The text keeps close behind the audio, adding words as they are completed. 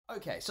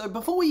Okay, so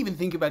before we even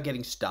think about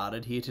getting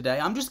started here today,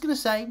 I'm just going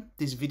to say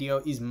this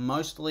video is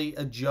mostly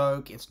a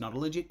joke, it's not a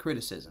legit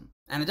criticism.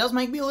 And it does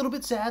make me a little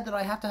bit sad that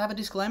I have to have a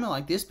disclaimer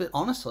like this, but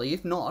honestly,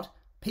 if not,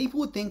 people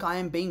would think I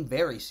am being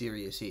very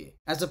serious here,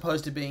 as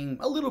opposed to being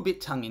a little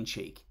bit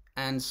tongue-in-cheek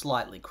and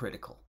slightly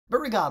critical. But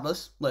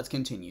regardless, let's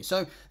continue.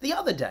 So, the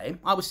other day,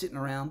 I was sitting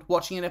around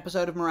watching an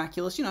episode of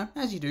Miraculous,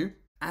 as you do,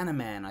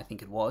 Animan I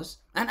think it was,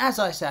 and as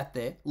I sat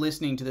there,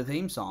 listening to the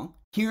theme song,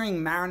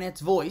 hearing Marinette's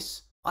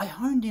voice, I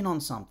honed in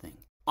on something.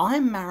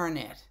 I'm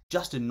Marinette,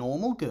 just a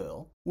normal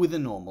girl with a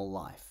normal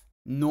life.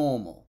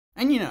 Normal.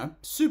 And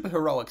super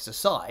heroics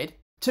aside,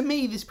 to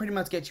me this pretty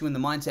much gets you in the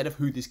mindset of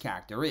who this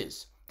character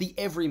is. The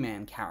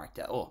everyman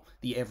character, or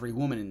the every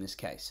woman in this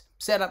case.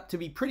 Set up to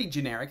be pretty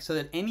generic so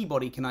that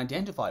anybody can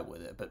identify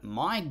with it, but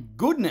my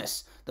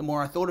goodness, the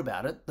more I thought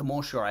about it, the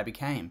more sure I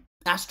became.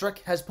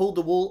 Asterix has pulled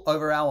the wool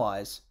over our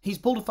eyes. He's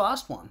pulled a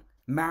fast one.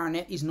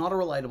 Marinette is not a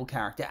relatable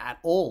character at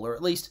all, or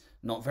at least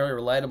not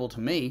very relatable to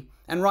me.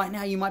 And right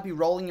now you might be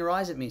rolling your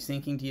eyes at me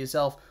thinking to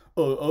yourself,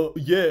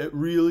 yeah,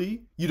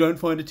 really? You don't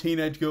find a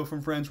teenage girl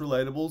from France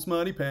relatable,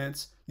 smarty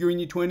pants? You're in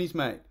your 20s,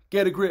 mate.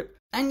 Get a grip.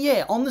 And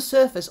yeah, on the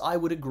surface, I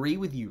would agree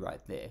with you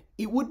right there.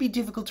 It would be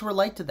difficult to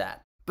relate to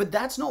that. But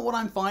that's not what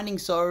I'm finding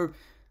so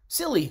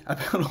silly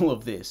about all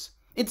of this.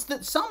 It's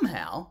that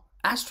somehow,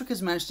 Asterix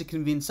has managed to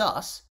convince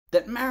us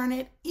that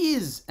Marinette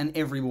is an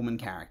every woman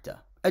character.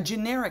 A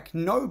generic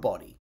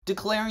nobody,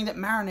 declaring that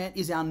Marinette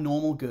is our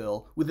normal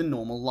girl with a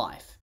normal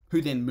life,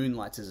 who then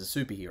moonlights as a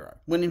superhero,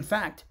 when in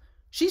fact,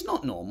 she's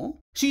not normal.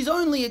 She's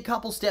only a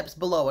couple steps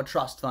below a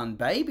trust fund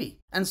baby,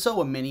 and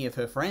so are many of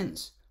her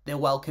friends. They're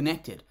well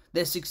connected,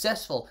 they're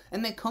successful,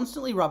 and they're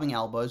constantly rubbing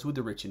elbows with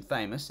the rich and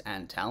famous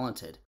and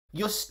talented.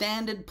 Your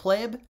standard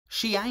pleb,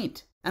 she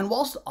ain't. And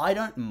whilst I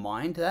don't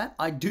mind that,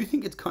 I do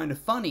think it's kind of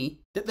funny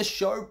that the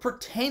show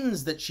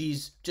pretends that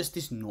she's just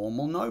this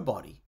normal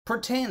nobody.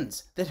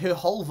 Pretends that her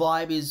whole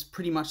vibe is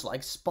pretty much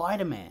like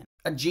Spider-Man,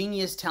 a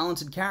genius,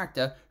 talented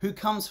character who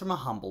comes from a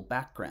humble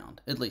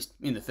background. At least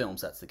in the films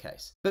that's the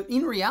case. But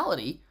in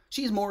reality,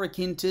 she's more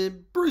akin to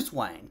Bruce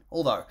Wayne,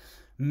 although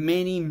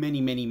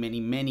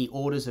many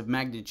orders of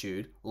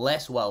magnitude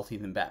less wealthy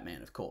than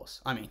Batman, of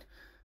course. I mean,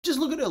 just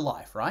look at her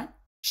life, right?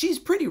 She's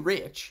pretty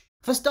rich.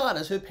 For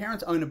starters, her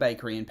parents own a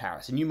bakery in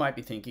Paris, and you might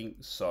be thinking,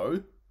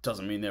 so?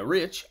 Doesn't mean they're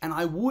rich, and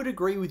I would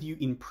agree with you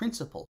in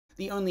principle.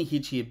 The only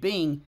hitch here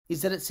being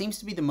is that it seems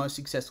to be the most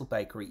successful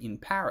bakery in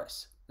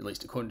Paris, at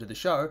least according to the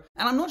show,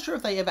 and I'm not sure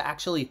if they ever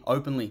actually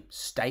openly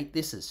state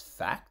this as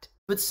fact,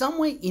 but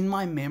somewhere in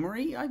my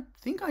memory, I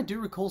think I do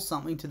recall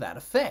something to that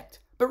effect.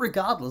 But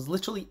regardless,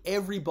 literally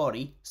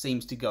everybody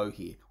seems to go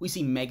here. We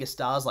see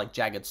megastars like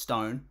Jagged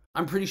Stone.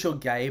 I'm pretty sure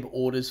Gabe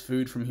orders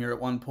food from here at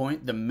one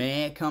point. The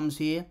mayor comes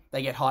here.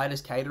 They get hired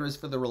as caterers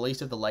for the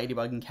release of the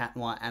Ladybug and Cat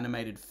Noir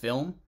animated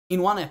film.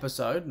 In one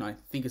episode, and I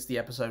think it's the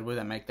episode where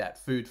they make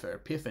that food for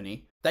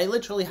Epiphany, they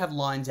literally have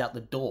lines out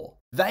the door.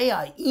 They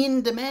are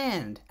in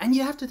demand. And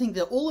you have to think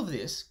that all of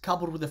this,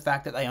 coupled with the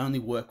fact that they only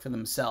work for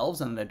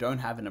themselves and they don't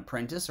have an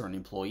apprentice or an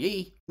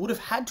employee, would have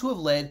had to have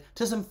led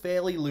to some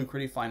fairly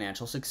lucrative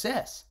financial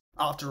success.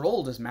 After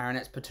all, does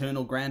Marinette's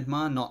paternal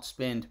grandma not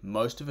spend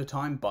most of her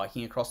time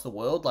biking across the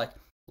world, like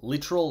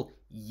literal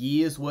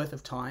years worth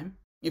of time?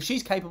 If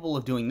she's capable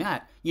of doing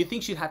that, you'd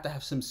think she'd have to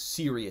have some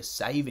serious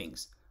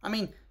savings. I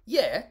mean,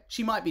 yeah,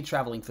 she might be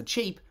traveling for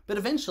cheap, but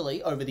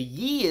eventually, over the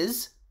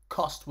years,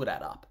 cost would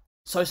add up.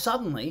 So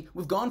suddenly,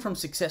 we've gone from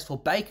successful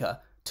baker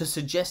to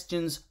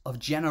suggestions of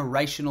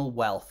generational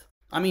wealth.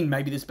 I mean,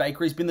 maybe this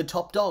bakery's been the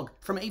top dog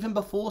from even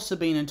before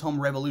Sabine and Tom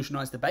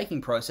revolutionized the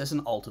baking process and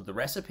altered the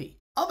recipe.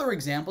 Other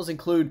examples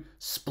include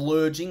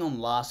splurging on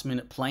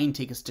last-minute plane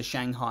tickets to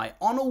Shanghai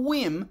on a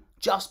whim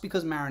just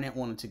because Marinette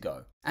wanted to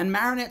go. And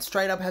Marinette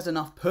straight up has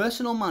enough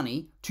personal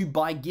money to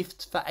buy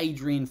gifts for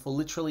Adrian for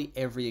literally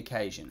every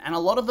occasion. And a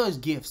lot of those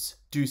gifts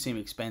do seem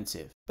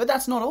expensive. But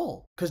that's not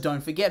all, because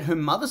don't forget her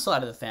mother's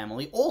side of the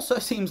family also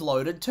seems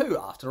loaded too.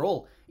 After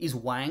all, is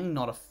Wang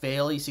not a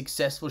fairly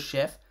successful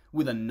chef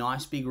with a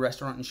nice big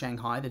restaurant in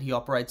Shanghai that he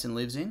operates and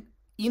lives in?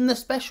 In the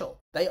special,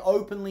 they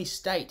openly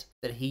state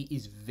that he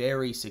is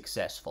very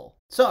successful.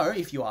 So,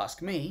 if you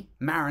ask me,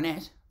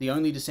 Marinette, the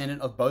only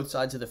descendant of both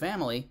sides of the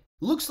family,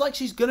 looks like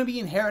she's going to be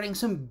inheriting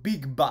some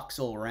big bucks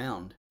all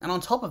around. And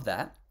on top of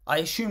that, I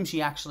assume she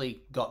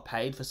actually got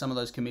paid for some of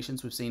those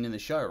commissions we've seen in the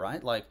show,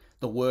 right? Like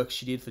the work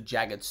she did for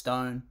Jagged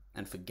Stone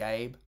and for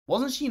Gabe.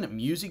 Wasn't she in a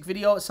music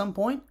video at some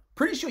point?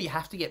 Pretty sure you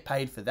have to get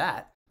paid for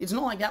that. It's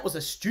not like that was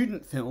a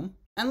student film.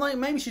 And like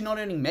maybe she's not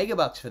earning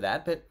megabucks for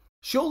that, but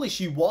surely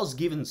she was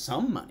given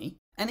some money.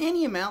 And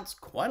any amount's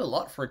quite a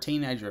lot for a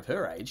teenager of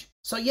her age.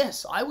 So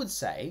yes, I would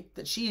say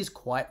that she is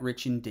quite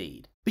rich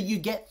indeed. But you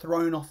get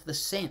thrown off the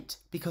scent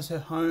because her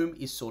home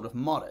is sort of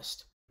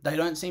modest. They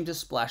don't seem to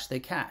splash their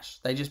cash.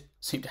 They just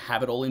seem to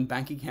have it all in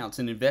bank accounts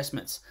and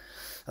investments.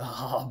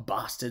 Oh,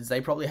 bastards.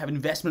 They probably have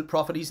investment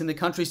properties in the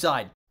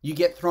countryside. You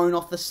get thrown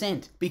off the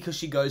scent because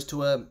she goes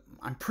to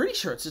I'm pretty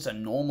sure it's just a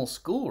normal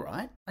school,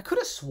 right? I could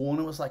have sworn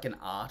it was like an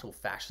art or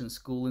fashion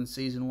school in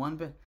season 1,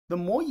 but the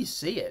more you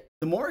see it,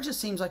 the more it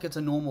just seems like it's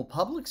a normal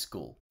public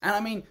school. And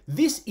I mean,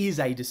 this is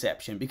a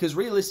deception because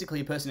realistically,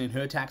 a person in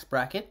her tax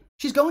bracket,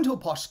 she's going to a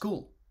posh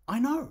school. I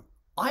know.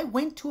 I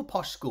went to a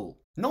posh school.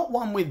 Not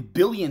one with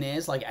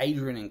billionaires like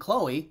Adrian and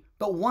Chloe,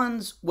 but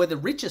ones where the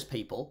richest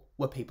people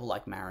were people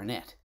like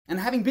Marinette. And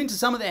having been to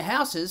some of their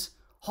houses,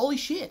 holy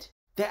shit,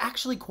 they're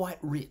actually quite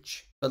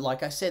rich. But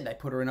like I said, they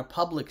put her in a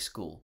public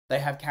school. They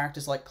have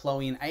characters like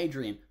Chloe and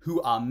Adrian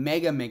who are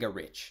mega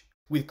rich,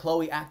 with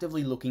Chloe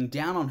actively looking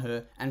down on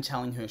her and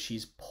telling her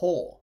she's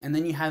poor. And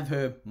then you have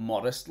her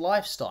modest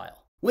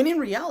lifestyle, when in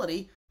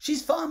reality,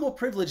 she's far more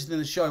privileged than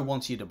the show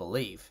wants you to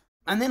believe.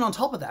 And then on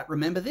top of that,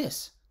 remember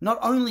this. Not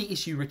only is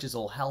she rich as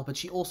all hell, but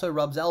she also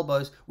rubs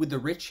elbows with the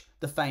rich,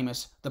 the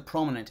famous, the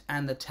prominent,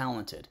 and the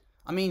talented.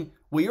 I mean,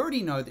 we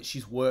already know that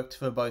she's worked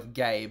for both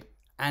Gabe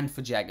and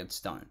for Jagged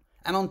Stone.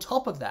 And on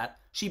top of that,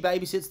 she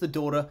babysits the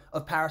daughter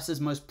of Paris's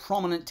most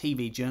prominent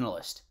TV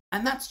journalist.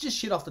 And that's just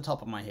shit off the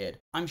top of my head.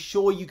 I'm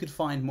sure you could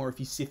find more if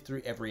you sift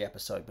through every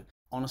episode, but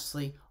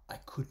honestly, I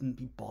couldn't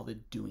be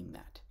bothered doing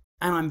that.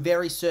 And I'm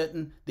very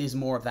certain there's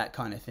more of that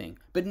kind of thing.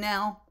 But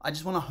now, I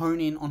just want to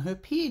hone in on her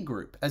peer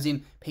group, as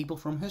in people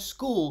from her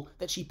school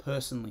that she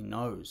personally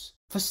knows.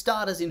 For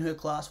starters, in her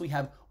class, we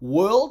have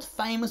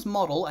world-famous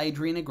model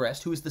Adrian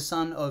Agreste, who is the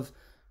son of,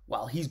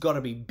 well, he's got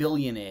to be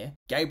billionaire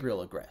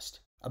Gabriel Agreste,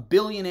 a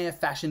billionaire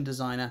fashion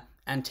designer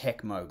and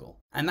tech mogul.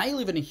 And they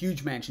live in a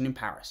huge mansion in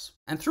Paris.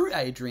 And through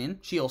Adrian,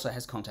 she also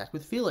has contact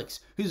with Felix,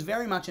 who's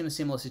very much in a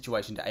similar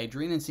situation to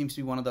Adrian and seems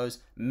to be one of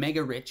those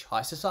mega rich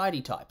high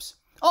society types.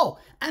 Oh,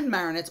 and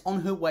Marinette's on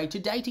her way to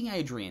dating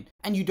Adrian,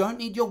 and you don't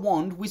need your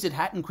wand, wizard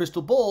hat, and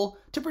crystal ball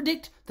to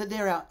predict that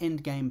they're our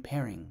endgame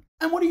pairing.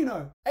 And what do you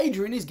know?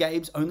 Adrian is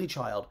Gabe's only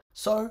child,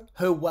 so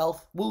her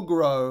wealth will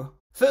grow.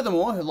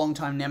 Furthermore, her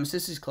longtime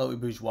nemesis is Chloe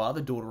Bourgeois,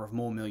 the daughter of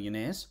more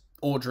millionaires,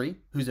 Audrey,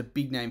 who's a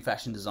big-name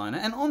fashion designer,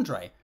 and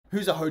Andre,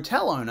 who's a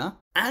hotel owner,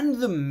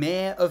 and the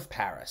mayor of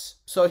Paris.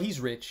 So he's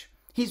rich,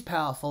 he's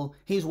powerful,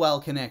 he's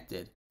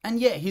well-connected. And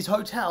yeah, his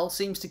hotel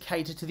seems to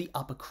cater to the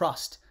upper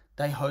crust.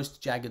 They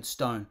host Jagged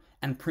Stone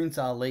and Prince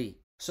Ali.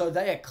 So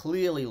they are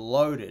clearly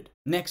loaded.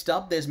 Next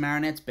up, there's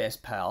Marinette's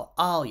best pal,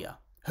 Alia.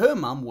 Her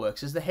mum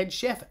works as the head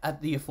chef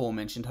at the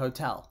aforementioned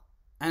hotel.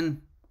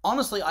 And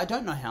honestly, I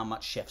don't know how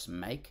much chefs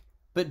make,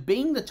 but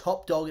being the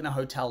top dog in a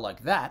hotel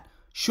like that,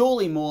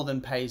 surely more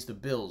than pays the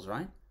bills,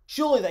 right?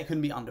 Surely they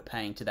couldn't be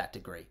underpaying to that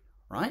degree,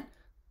 right?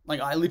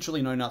 Like, I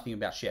literally know nothing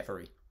about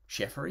chefery.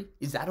 Chefery?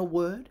 Is that a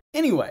word?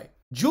 Anyway,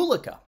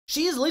 Julika.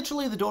 She is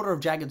literally the daughter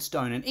of Jagged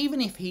Stone, and even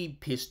if he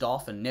pissed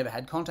off and never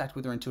had contact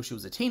with her until she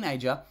was a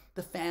teenager,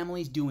 the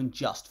family's doing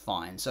just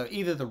fine. So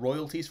either the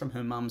royalties from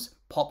her mum's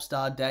pop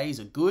star days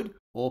are good,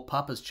 or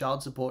Papa's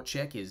child support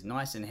check is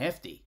nice and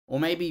hefty. Or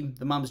maybe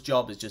the mum's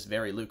job is just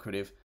very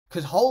lucrative,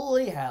 because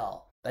holy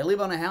hell, they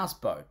live on a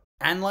houseboat.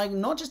 And like,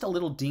 not just a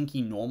little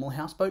dinky normal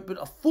houseboat,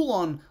 but a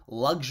full-on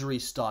luxury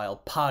style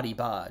party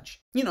barge.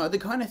 You know, the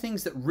kind of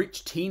things that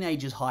rich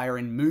teenagers hire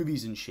in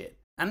movies and shit.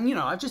 And you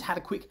know, I've just had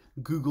a quick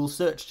Google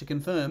search to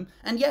confirm,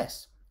 and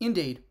yes,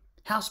 indeed,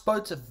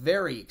 houseboats are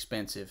very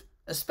expensive,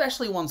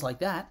 especially ones like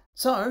that.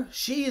 So,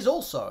 she is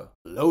also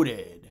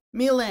loaded.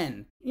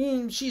 Mylène,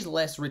 she's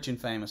less rich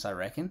and famous, I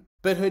reckon.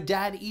 But her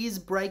dad is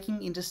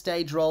breaking into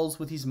stage roles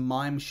with his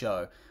mime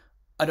show.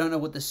 I don't know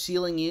what the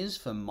ceiling is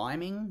for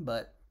miming,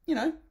 but, you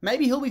know,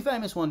 maybe he'll be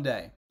famous one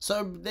day.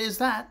 So, there's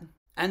that.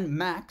 And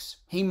Max,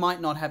 he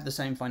might not have the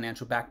same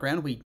financial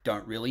background, we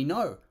don't really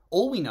know.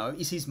 All we know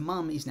is his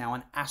mum is now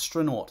an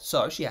astronaut,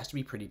 so she has to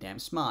be pretty damn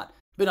smart.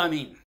 But I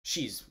mean,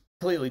 she's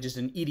clearly just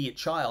an idiot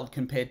child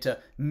compared to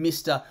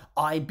Mr.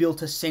 I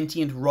built a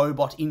sentient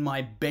robot in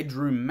my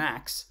bedroom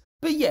Max.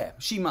 But yeah,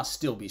 she must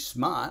still be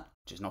smart,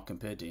 just not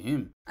compared to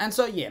him. And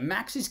so yeah,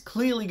 Max is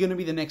clearly going to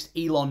be the next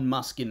Elon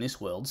Musk in this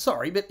world.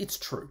 Sorry, but it's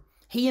true.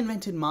 He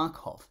invented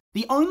Markov.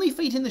 The only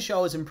feat in the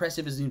show as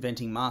impressive as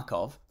inventing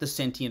Markov, the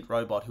sentient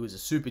robot who is a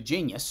super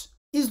genius,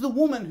 is the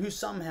woman who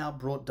somehow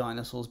brought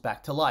dinosaurs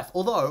back to life.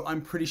 Although,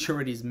 I'm pretty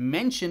sure it is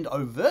mentioned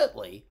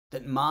overtly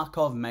that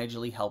Markov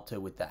majorly helped her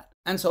with that.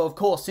 And so, of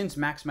course, since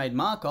Max made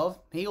Markov,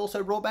 he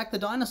also brought back the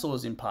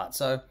dinosaurs in part,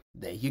 so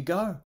there you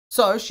go.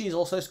 So, she's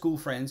also school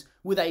friends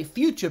with a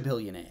future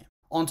billionaire.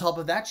 On top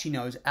of that, she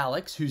knows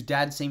Alex, whose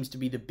dad seems to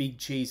be the big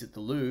cheese at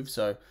the Louvre,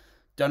 so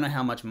don't know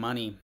how much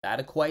money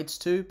that equates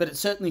to, but it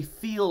certainly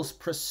feels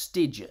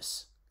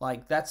prestigious.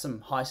 Like, that's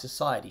some high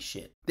society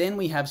shit. Then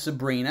we have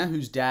Sabrina,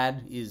 whose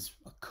dad is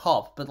a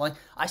cop, but like,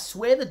 I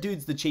swear the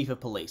dude's the chief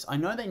of police. I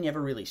know they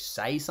never really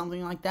say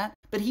something like that,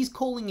 but he's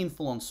calling in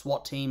full-on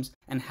SWAT teams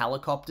and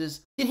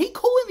helicopters. Did he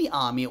call in the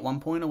army at one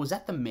point, or was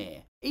that the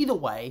mayor? Either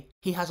way,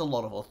 he has a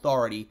lot of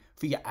authority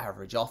for your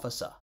average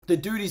officer. The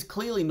dude is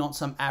clearly not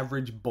some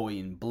average boy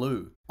in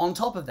blue. On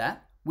top of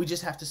that, we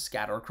just have to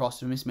scatter across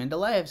to Miss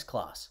Mendeleev's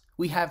class.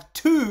 We have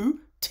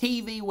 2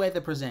 TV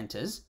weather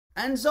presenters,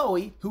 and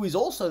Zoe, who is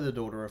also the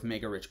daughter of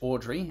mega rich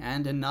Audrey,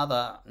 and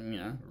another,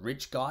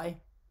 rich guy.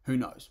 Who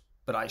knows?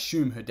 But I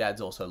assume her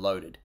dad's also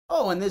loaded.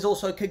 Oh, and there's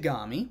also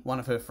Kagami, one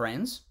of her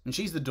friends, and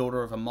she's the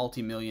daughter of a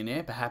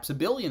multi-millionaire, perhaps a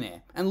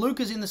billionaire. And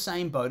Luca's in the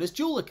same boat as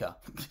Julika.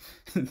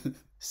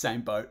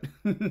 Same boat.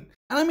 And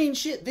I mean,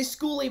 shit, this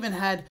school even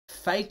had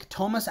fake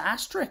Thomas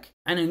Astruc.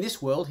 And in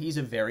this world, he's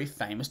a very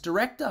famous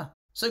director.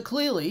 So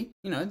clearly,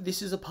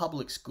 this is a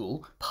public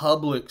school,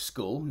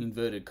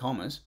 inverted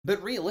commas,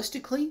 but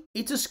realistically,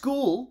 it's a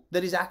school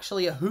that is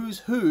actually a who's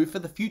who for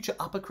the future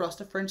upper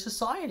crust of French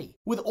society,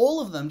 with all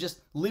of them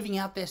just living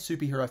out their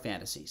superhero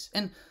fantasies.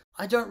 And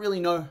I don't really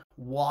know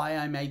why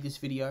I made this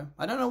video.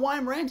 I don't know why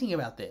I'm ranting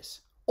about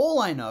this.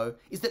 All I know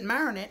is that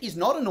Marinette is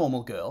not a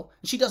normal girl,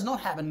 and she does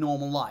not have a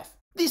normal life.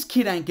 This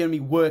kid ain't gonna be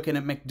working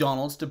at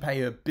McDonald's to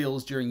pay her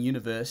bills during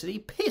university.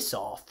 Piss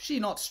off. She's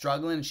not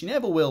struggling and she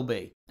never will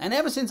be. And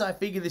ever since I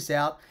figured this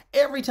out,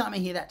 every time I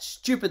hear that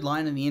stupid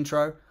line in the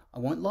intro, I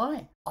won't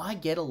lie, I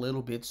get a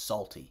little bit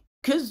salty.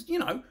 Cause,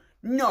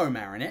 no,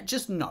 Marinette,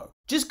 just no.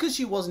 Just cause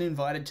she wasn't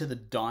invited to the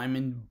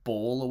Diamond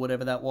Ball or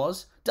whatever that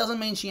was, doesn't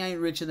mean she ain't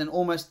richer than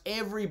almost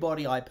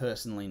everybody I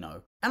personally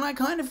know. And I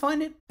kind of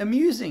find it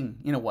amusing,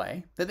 in a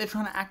way, that they're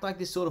trying to act like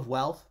this sort of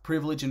wealth,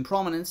 privilege, and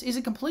prominence is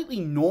a completely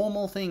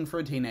normal thing for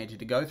a teenager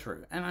to go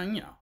through.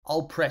 And,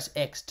 I'll press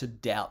X to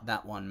doubt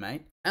that one,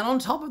 mate. And on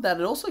top of that,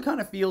 it also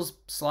kind of feels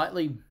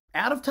slightly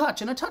out of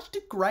touch and a touch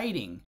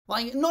degrading.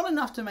 Like, not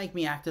enough to make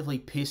me actively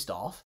pissed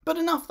off, but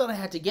enough that I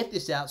had to get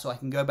this out so I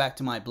can go back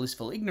to my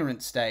blissful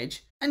ignorance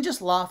stage and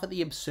just laugh at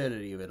the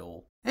absurdity of it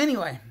all.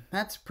 Anyway,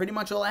 that's pretty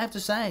much all I have to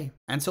say.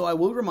 And so I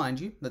will remind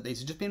you that these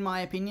have just been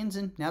my opinions,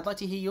 and now I'd like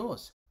to hear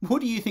yours.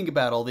 What do you think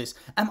about all this?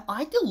 Am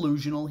I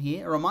delusional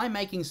here, or am I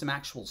making some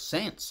actual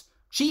sense?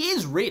 She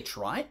is rich,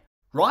 right?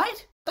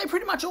 Right? They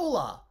pretty much all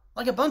are.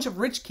 Like a bunch of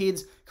rich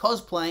kids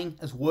cosplaying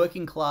as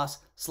working class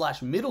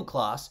 / middle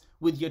class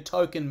with your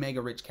token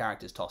mega rich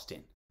characters tossed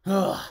in.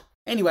 Ugh.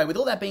 Anyway, with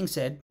all that being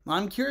said,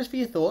 I'm curious for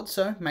your thoughts,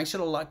 so make sure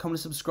to like, comment,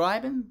 and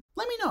subscribe, and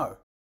let me know.